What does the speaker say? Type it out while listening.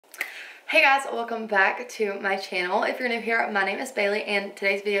Hey guys, welcome back to my channel. If you're new here, my name is Bailey and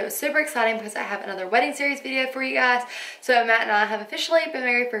today's video is super exciting because I have another wedding series video for you guys. So Matt and I have officially been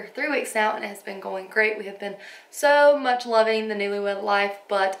married for 3 weeks now and it has been going great. We have been so much loving the newlywed life,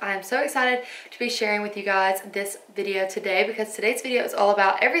 but I am so excited to be sharing with you guys this video today because today's video is all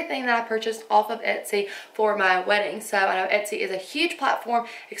about everything that I purchased off of Etsy for my wedding. So I know Etsy is a huge platform,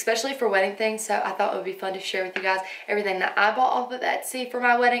 especially for wedding things, so I thought it would be fun to share with you guys everything that I bought off of Etsy for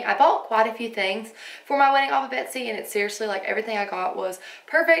my wedding. I bought quite a few things for my wedding off of Etsy and it's seriously like everything I got was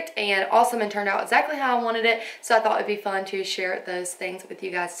perfect and awesome and turned out exactly how I wanted it, so I thought it'd be fun to share those things with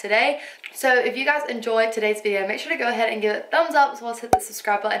you guys today. So if you guys enjoyed today's video, make sure to go ahead and give it a thumbs up as well as hit the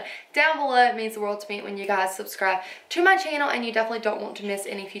subscribe button down below. It means the world to me when you guys subscribe to my channel, and you definitely don't want to miss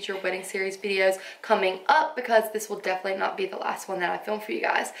any future wedding series videos coming up because this will definitely not be the last one that I film for you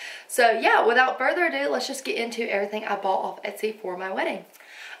guys. So yeah, without further ado, let's just get into everything I bought off Etsy for my wedding.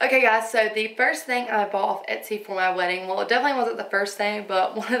 Okay guys, so the first thing I bought off Etsy for my wedding, well, it definitely wasn't the first thing,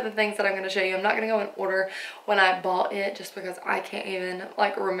 but one of the things that I'm going to show you, I'm not going to go in order when I bought it just because I can't even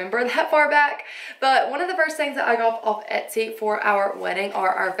like remember that far back, but one of the first things that I got off Etsy for our wedding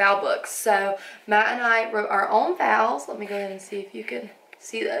are our vow books. So Matt and I wrote our own vows. Let me go ahead and see if you can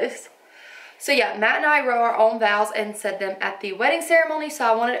see those. So yeah, Matt and I wrote our own vows and said them at the wedding ceremony, so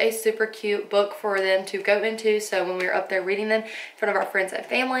I wanted a super cute book for them to go into, so when we were up there reading them in front of our friends and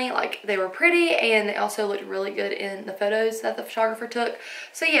family, like, they were pretty and they also looked really good in the photos that the photographer took.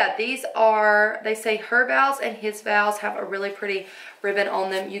 So yeah, these are, they say her vows and his vows, have a really pretty ribbon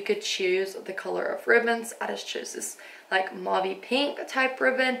on them. You could choose the color of ribbons. I just chose this like mauve pink type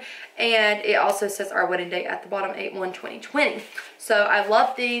ribbon, and it also says our wedding date at the bottom, 8/1/2020. So I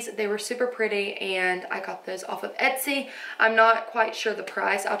love these. They were super pretty and I got those off of Etsy. I'm not quite sure the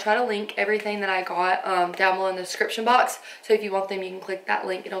price. I'll try to link everything that I got down below in the description box, so if you want them you can click that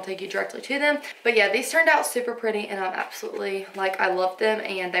link, it'll take you directly to them. But yeah, these turned out super pretty and I'm absolutely, like, I love them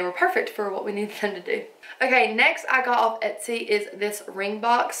and they were perfect for what we needed them to do. Okay, next I got off Etsy is this ring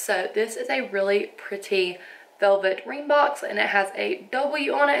box. So this is a really pretty velvet ring box and it has a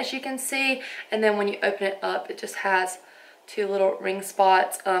W on it, as you can see, and then when you open it up it just has 2 little ring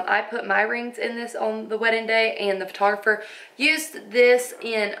spots. I put my rings in this on the wedding day and the photographer used this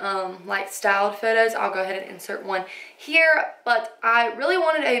in like styled photos. I'll go ahead and insert one here, but I really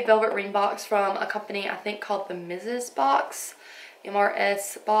wanted a velvet ring box from a company I think called the Muse box,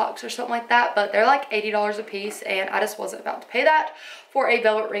 MRS box or something like that, but they're like $80 a piece and I just wasn't about to pay that for a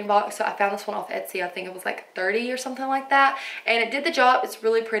velvet ring box, so I found this one off Etsy. I think it was like 30 or something like that, and it did the job. It's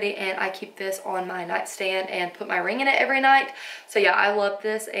really pretty and I keep this on my nightstand and put my ring in it every night. So yeah, I love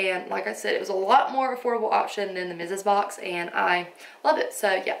this, and like I said, it was a lot more affordable option than the Mrs. box and I love it.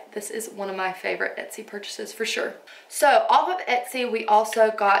 So yeah, this is one of my favorite Etsy purchases for sure. So off of Etsy we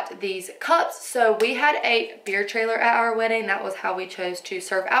also got these cups. So we had a beer trailer at our wedding. That was how we chose to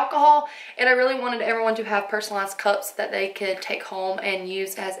serve alcohol, and I really wanted everyone to have personalized cups that they could take home and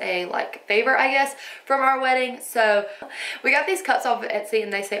use as a like favor, I guess, from our wedding. So we got these cups off of Etsy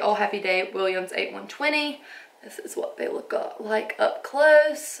and they say, "Oh, happy day, Williams 8/1/20." This is what they look like up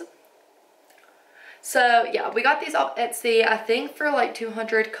close. So yeah, we got these off Etsy, I think for like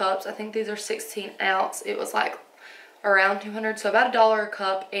 200 cups. I think these are 16 ounce. It was like around 200, so about $1 a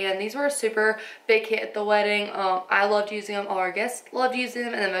cup, and these were a super big hit at the wedding. I loved using them, all our guests loved using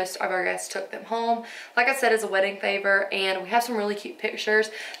them, and then most of our guests took them home, like I said, as a wedding favor. And we have some really cute pictures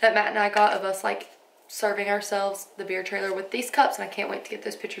that Matt and I got of us like serving ourselves the beer trailer with these cups, and I can't wait to get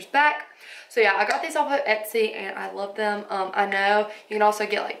those pictures back. So yeah, I got these off of Etsy and I love them. I know you can also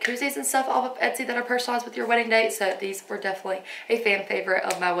get like koozies and stuff off of Etsy that are personalized with your wedding date, so these were definitely a fan favorite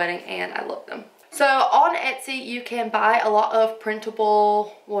of my wedding and I love them. So on Etsy you can buy a lot of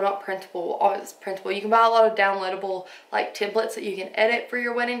printable, well, not printable, always printable, you can buy a lot of downloadable like templates that you can edit for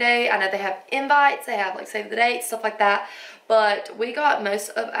your wedding day. I know they have invites, they have like save the date, stuff like that, but we got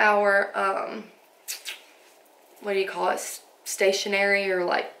most of our what do you call it, stationery or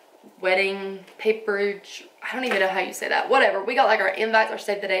like wedding paperage, I don't even know how you say that, whatever. We got like our invites, our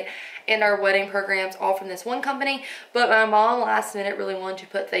save the date, and our wedding programs all from this one company, but my mom last minute really wanted to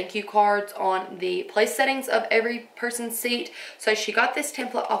put thank you cards on the place settings of every person's seat, so she got this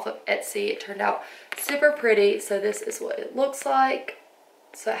template off of Etsy. It turned out super pretty. So this is what it looks like.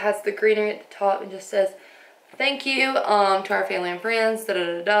 So it has the greenery at the top and just says thank you to our family and friends, da da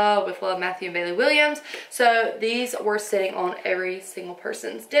da da, with love, Matthew and Bailey Williams. So these were sitting on every single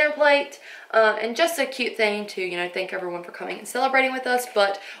person's dinner plate, and just a cute thing to, you know, thank everyone for coming and celebrating with us.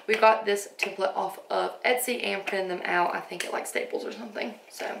 But we got this template off of Etsy and printed them out, I think at like Staples or something.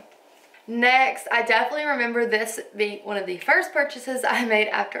 So Next, I definitely remember this being one of the first purchases I made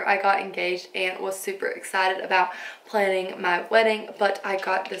after I got engaged and was super excited about planning my wedding. But I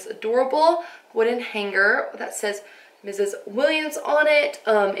got this adorable wooden hanger that says Mrs. Williams on it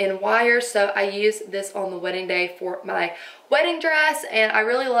in wire. So I used this on the wedding day for my wedding dress, and I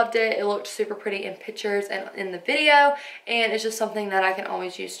really loved it. It looked super pretty in pictures and in the video, and it's just something that I can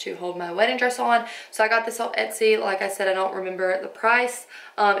always use to hold my wedding dress on. So I got this off Etsy. Like I said, I don't remember the price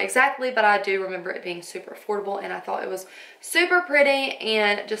exactly, but I do remember it being super affordable, and I thought it was super pretty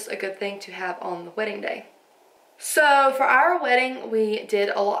and just a good thing to have on the wedding day. So for our wedding, we did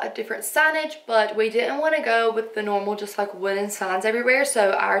a lot of different signage, but we didn't want to go with the normal just like wooden signs everywhere.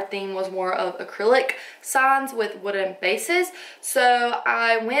 So our theme was more of acrylic signs with wooden bases. So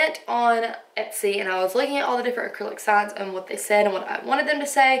I went on Etsy and I was looking at all the different acrylic signs and what they said and what I wanted them to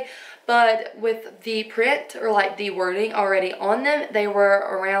say. But with the print or like the wording already on them, they were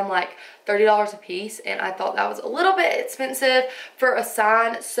around like $30 a piece, and I thought that was a little bit expensive for a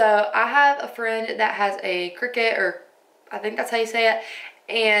sign. So I have a friend that has a Cricut, or I think that's how you say it,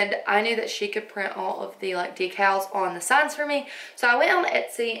 and I knew that she could print all of the like decals on the signs for me. So I went on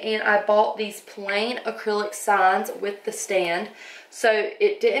Etsy and I bought these plain acrylic signs with the stand. So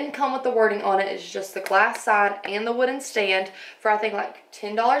it didn't come with the wording on it. It's just the glass sign and the wooden stand for I think like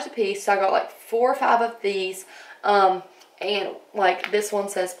 $10 a piece. So I got like 4 or 5 of these. And like this one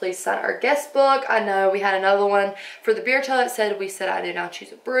says, please sign our guest book. I know we had another one for the beer tub that said, we said I do now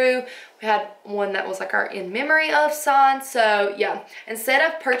choose a brew. We had one that was like our in memory of sign. So yeah, instead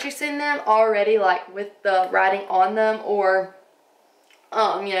of purchasing them already like with the writing on them or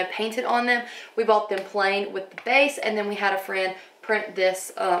you know, painted on them, we bought them plain with the base, and then we had a friend print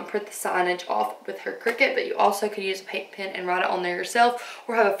this, print the signage off with her Cricut. But you also could use a paint pen and write it on there yourself,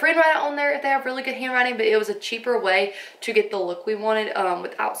 or have a friend write it on there if they have really good handwriting. But it was a cheaper way to get the look we wanted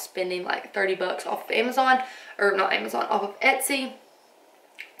without spending like 30 bucks off of Amazon, or not Amazon, off of Etsy.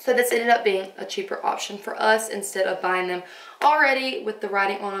 So this ended up being a cheaper option for us instead of buying them already with the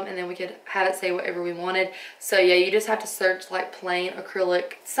writing on them, and then we could have it say whatever we wanted. So yeah, you just have to search like plain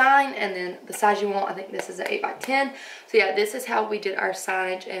acrylic sign and then the size you want. I think this is an 8x10. So yeah, this is how we did our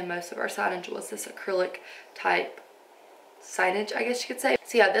signage, and most of our signage was this acrylic type signage, I guess you could say.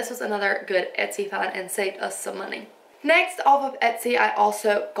 So yeah, this was another good Etsy find and saved us some money. Next, off of Etsy, I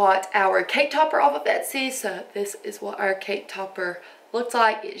also got our cake topper off of Etsy. So this is what our cake topper looked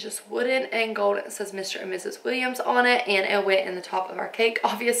like. It's just wooden and gold. It says Mr. and Mrs. Williams on it, and it went in the top of our cake,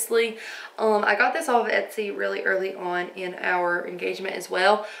 obviously. I got this off of Etsy really early on in our engagement as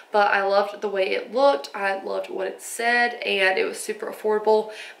well, but I loved the way it looked. I loved what it said, and it was super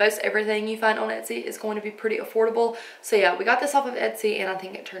affordable. Most everything you find on Etsy is going to be pretty affordable. So yeah, we got this off of Etsy, and I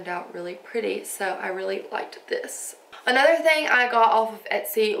think it turned out really pretty. So I really liked this. Another thing I got off of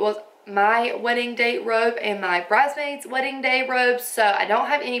Etsy was my wedding date robe and my bridesmaid's wedding day robes. So I don't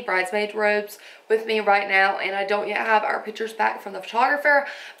have any bridesmaid robes with me right now, and I don't yet have our pictures back from the photographer,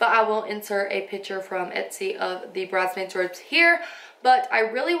 but I will insert a picture from Etsy of the bridesmaid's robes here. But I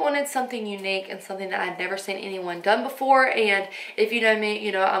really wanted something unique and something that I'd never seen anyone done before. And if you know me,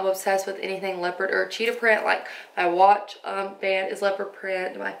 you know I'm obsessed with anything leopard or cheetah print. Like my watch band is leopard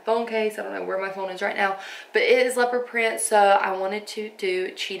print. My phone case, I don't know where my phone is right now, but it is leopard print. So I wanted to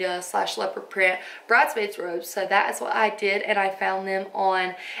do cheetah / leopard print bridesmaids robes. So that is what I did, and I found them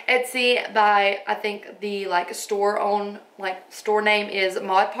on Etsy by, I think the like store name is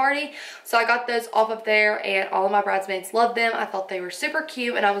Mod Party. So I got those off of there, and all of my bridesmaids loved them. I thought they were super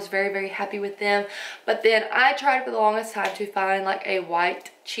cute, and I was very, very happy with them. But then I tried for the longest time to find like a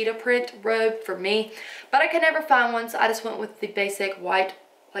white cheetah print robe for me, but I could never find one. So I just went with the basic white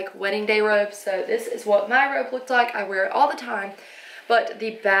like wedding day robe. So this is what my robe looked like. I wear it all the time, but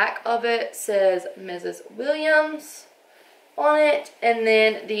the back of it says Mrs. Williams on it, and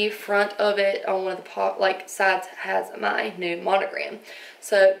then the front of it on one of the sides has my new monogram.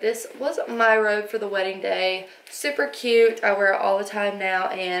 So this was my robe for the wedding day. Super cute. I wear it all the time now,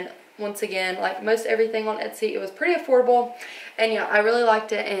 and once again, like most everything on Etsy, it was pretty affordable, and yeah, I really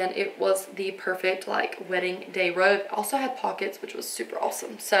liked it, and it was the perfect like wedding day robe. It also had pockets, which was super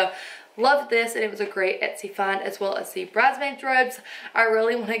awesome. So loved this, and it was a great Etsy find, as well as the bridesmaids robes. I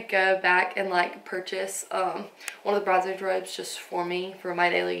really want to go back and like purchase one of the bridesmaids robes just for me for my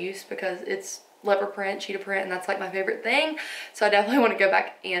daily use, because it's leopard print, cheetah print, and that's like my favorite thing. So I definitely want to go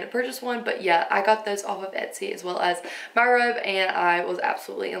back and purchase one. But yeah, I got those off of Etsy as well as my robe, and I was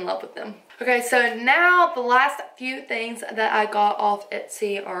absolutely in love with them. Okay, so now the last few things that I got off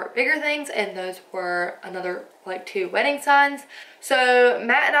Etsy are bigger things, and those were another like 2 wedding signs. So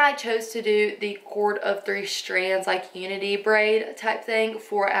Matt and I chose to do the cord of 3 strands, like unity braid type thing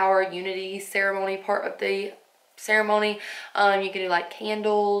for our unity ceremony part of the ceremony. You can do like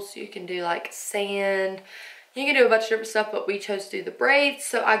candles, you can do like sand, you can do a bunch of different stuff, but we chose to do the braids.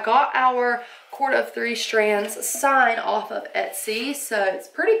 So I got our cord of 3 strands sign off of Etsy. So it's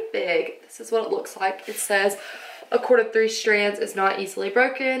pretty big. This is what it looks like. It says, a cord of 3 strands is not easily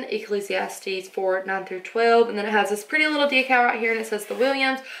broken. Ecclesiastes 4:9 through 12. And then it has this pretty little decal right here, and it says the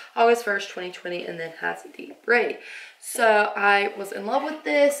Williams, August 1st, 2020, and then has the braid. So I was in love with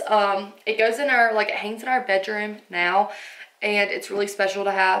this. It goes in our, like, it hangs in our bedroom now, and it's really special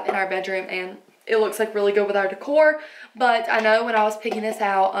to have in our bedroom, and it looks like really good with our decor. But I know when I was picking this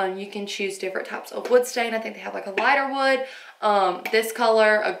out, you can choose different types of wood stain. I think they have like a lighter wood, this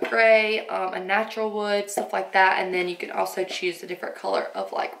color, a gray, a natural wood, stuff like that. And then you can also choose a different color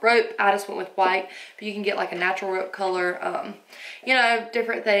of like rope. I just went with white, but you can get like a natural rope color, you know,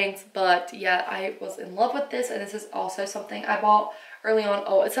 different things. But yeah, I was in love with this, and this is also something I bought early on.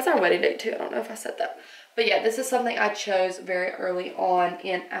 Oh, it says our wedding date too. I don't know if I said that. But yeah, this is something I chose very early on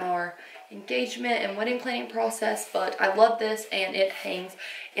in our engagement and wedding planning process, but I love this, and it hangs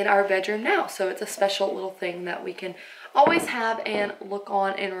in our bedroom now. So it's a special little thing that we can always have and look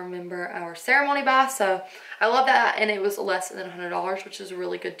on and remember our ceremony by. So I love that, and it was less than $100, which is a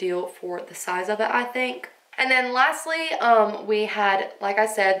really good deal for the size of it, I think. And then lastly, we had, like I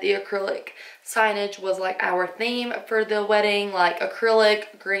said, the acrylic signage was like our theme for the wedding, like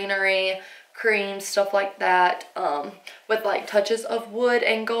acrylic, greenery, cream, stuff like that, with like touches of wood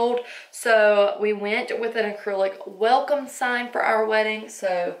and gold. So we went with an acrylic welcome sign for our wedding.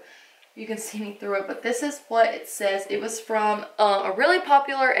 So you can see me through it, but this is what it says. It was from a really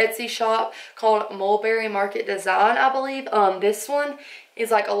popular Etsy shop called Mulberry Market Design, I believe. This one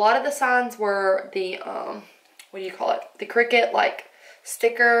is like, a lot of the signs were the what do you call it, the Cricut like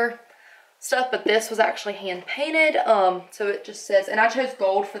sticker stuff, but this was actually hand painted. So it just says, and I chose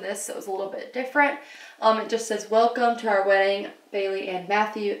gold for this, so it was a little bit different. It just says, welcome to our wedding, Bailey and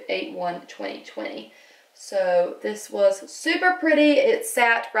Matthew, 8/1/2020. So this was super pretty. It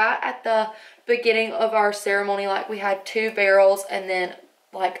sat right at the beginning of our ceremony. Like, we had 2 barrels, and then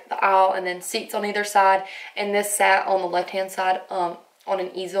like the aisle, and then seats on either side, and this sat on the left hand side on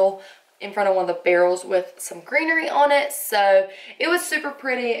an easel in front of one of the barrels with some greenery on it. So it was super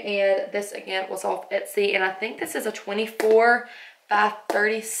pretty, and this again was off Etsy, and I think this is a 24 by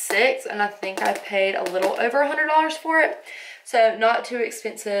 36, and I think I paid a little over $100 for it. So not too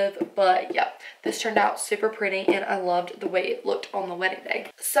expensive, but yeah, this turned out super pretty, and I loved the way it looked on the wedding day.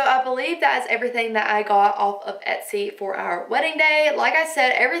 So I believe that is everything that I got off of Etsy for our wedding day. Like I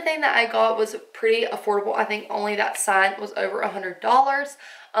said, everything that I got was pretty affordable. I think only that sign was over $100.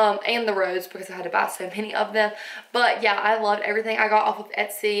 And the rose, because I had to buy so many of them. But yeah, I loved everything I got off of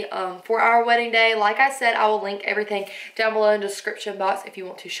Etsy for our wedding day. Like I said, I will link everything down below in the description box if you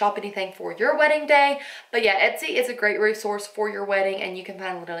want to shop anything for your wedding day. But yeah, Etsy is a great resource for your wedding, and you can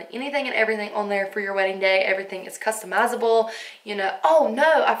find literally anything and everything on there for your wedding day. Everything is customizable, you know. Oh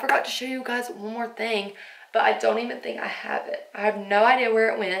no, I forgot to show you guys one more thing, but I don't even think I have it. I have no idea where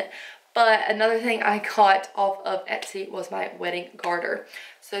it went. But another thing I got off of Etsy was my wedding garter.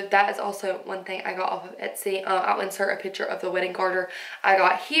 So that is also one thing I got off of Etsy. I'll insert a picture of the wedding garter I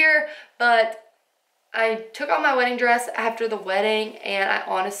got here. But I took on my wedding dress after the wedding, and I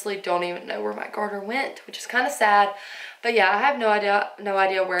honestly don't even know where my garter went, which is kind of sad. But yeah, I have no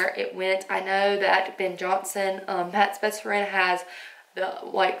idea where it went. I know that Ben Johnson, Pat's best friend, has the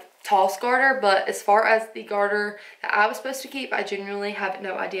like toss garter, but as far as the garter that I was supposed to keep, I genuinely have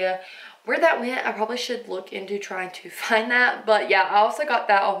no idea where that went. I probably should look into trying to find that. But yeah, I also got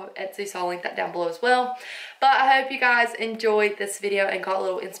that off of Etsy, so I'll link that down below as well. But I hope you guys enjoyed this video and got a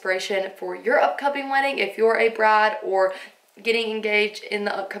little inspiration for your upcoming wedding if you're a bride or getting engaged in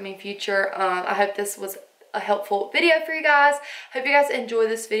the upcoming future. I hope this was a helpful video for you guys. Hope you guys enjoyed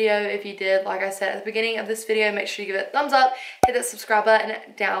this video. If you did, like I said at the beginning of this video, make sure you give it a thumbs up, hit that subscribe button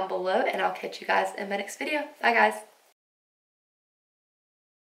down below, and I'll catch you guys in my next video. Bye guys.